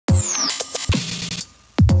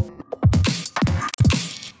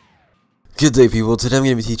Good day, people. Today I'm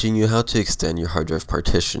going to be teaching you how to extend your hard drive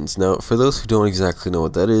partitions. Now, for those who don't exactly know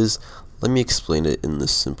what that is, let me explain it in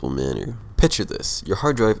this simple manner. Picture this. Your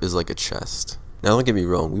hard drive is like a chest. Now, don't get me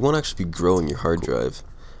wrong, we won't actually be growing your hard drive,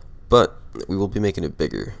 but we will be making it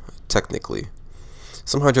bigger, technically.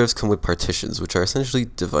 Some hard drives come with partitions, which are essentially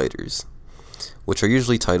dividers, which are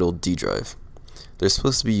usually titled D drive. They're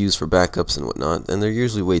supposed to be used for backups and whatnot, and they're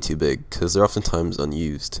usually way too big, because they're oftentimes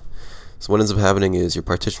unused. So what ends up happening is your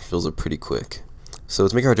partition fills up pretty quick. So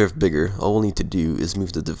to make your hard drive bigger, all we'll need to do is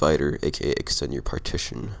move the divider, aka extend your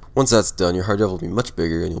partition. Once that's done, your hard drive will be much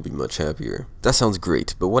bigger and you'll be much happier. That sounds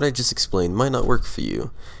great, but what I just explained might not work for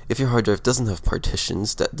you. If your hard drive doesn't have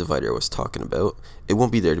partitions, that divider I was talking about, it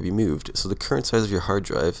won't be there to be moved, so the current size of your hard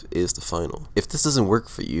drive is the final. If this doesn't work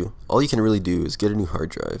for you, all you can really do is get a new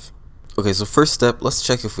hard drive. Okay, so first step, let's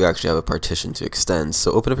check if we actually have a partition to extend.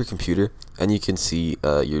 So open up your computer, and you can see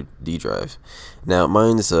your D drive. Now,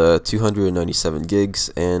 mine's 297 gigs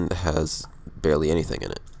and has barely anything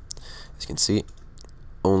in it. As you can see,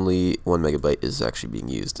 only 1 megabyte is actually being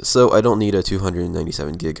used. So I don't need a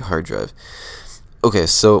 297 gig hard drive. Okay,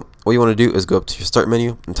 so what you want to do is go up to your start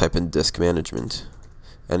menu and type in disk management.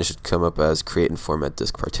 And it should come up as create and format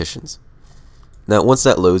disk partitions. Now, once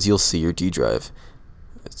that loads, you'll see your D drive.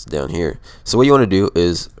 It's down here. So what you want to do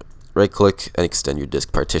is right click and extend your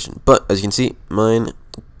disk partition. But as you can see, mine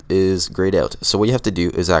is grayed out. So what you have to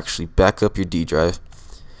do is actually back up your D drive,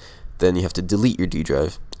 then you have to delete your D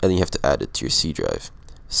drive, and then you have to add it to your C drive.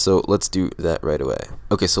 So let's do that right away.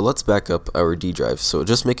 Okay, so let's back up our D drive. So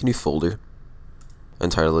just make a new folder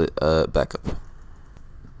and title it backup.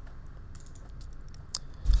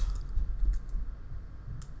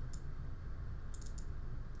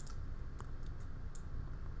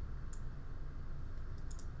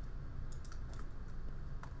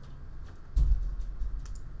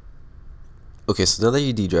 Okay, so now that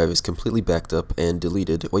your D drive is completely backed up and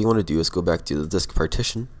deleted, what you want to do is go back to the disk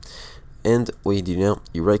partition, and what you do now,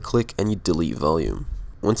 you right click and you delete volume.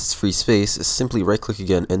 Once it's free space, simply right click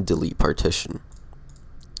again and delete partition.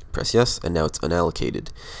 Press yes, and now it's unallocated.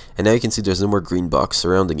 And now you can see there's no more green box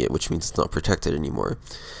surrounding it, which means it's not protected anymore.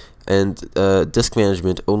 And disk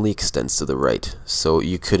management only extends to the right, so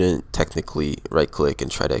you couldn't technically right click and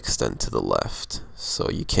try to extend to the left. So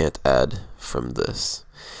you can't add from this.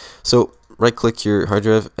 So right click your hard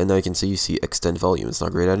drive, and now you can see extend volume. It's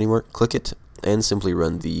not grayed out anymore. Click it and simply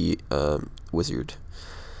run the wizard.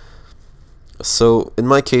 So in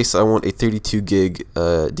my case, I want a 32 gig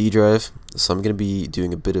D drive, so I'm going to be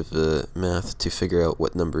doing a bit of math to figure out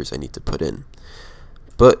what numbers I need to put in.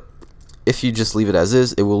 But if you just leave it as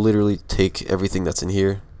is, it will literally take everything that's in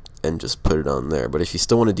here and just put it on there. But if you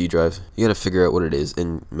still want a D drive, you got to figure out what it is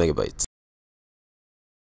in megabytes.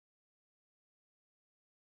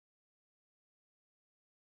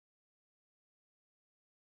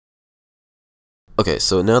 Okay,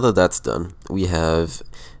 so now that that's done, we have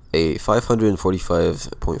a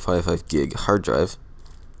 545.55 gig hard drive,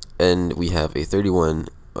 and we have a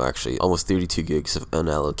actually almost 32 gigs of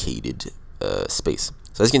unallocated space.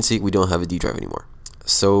 So as you can see, we don't have a D drive anymore.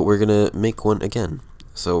 So we're gonna make one again.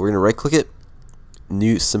 So we're gonna right click it,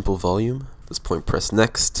 new simple volume. At this point, press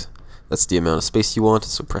next. That's the amount of space you want,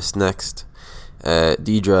 so press next.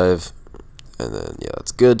 D drive, and then yeah,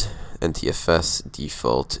 that's good. NTFS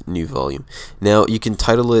default new volume. Now you can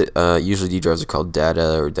title it, usually D drives are called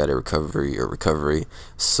data or data recovery or recovery,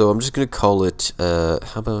 so I'm just gonna call it how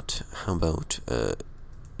about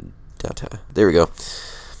data. There we go.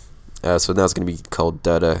 So now it's gonna be called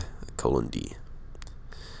data:D.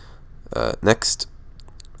 Next,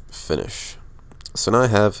 finish. So now I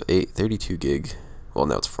have a 32 gig, well,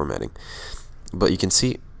 now it's formatting, but you can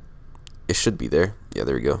see it should be there. Yeah,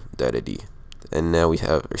 there we go, data:D. And now we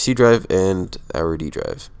have our C drive and our D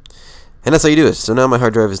drive. And that's how you do it. So now my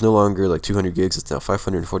hard drive is no longer like 200 gigs, it's now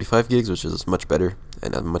 545 gigs, which is much better,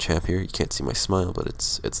 and I'm much happier. You can't see my smile, but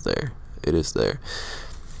it's there. It is there.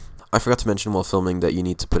 I forgot to mention while filming that you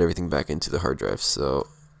need to put everything back into the hard drive. So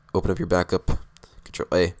open up your backup, Control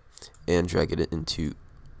A, and drag it into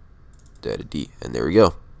data:D, and there we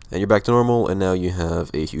go. And you're back to normal, and now you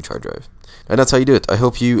have a huge hard drive. And that's how you do it. I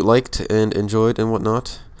hope you liked and enjoyed and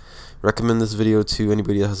whatnot. Recommend this video to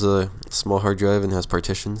anybody that has a small hard drive and has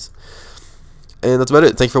partitions. And that's about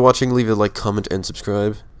it. Thank you for watching. Leave a like, comment, and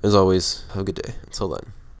subscribe. As always, have a good day. Until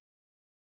then.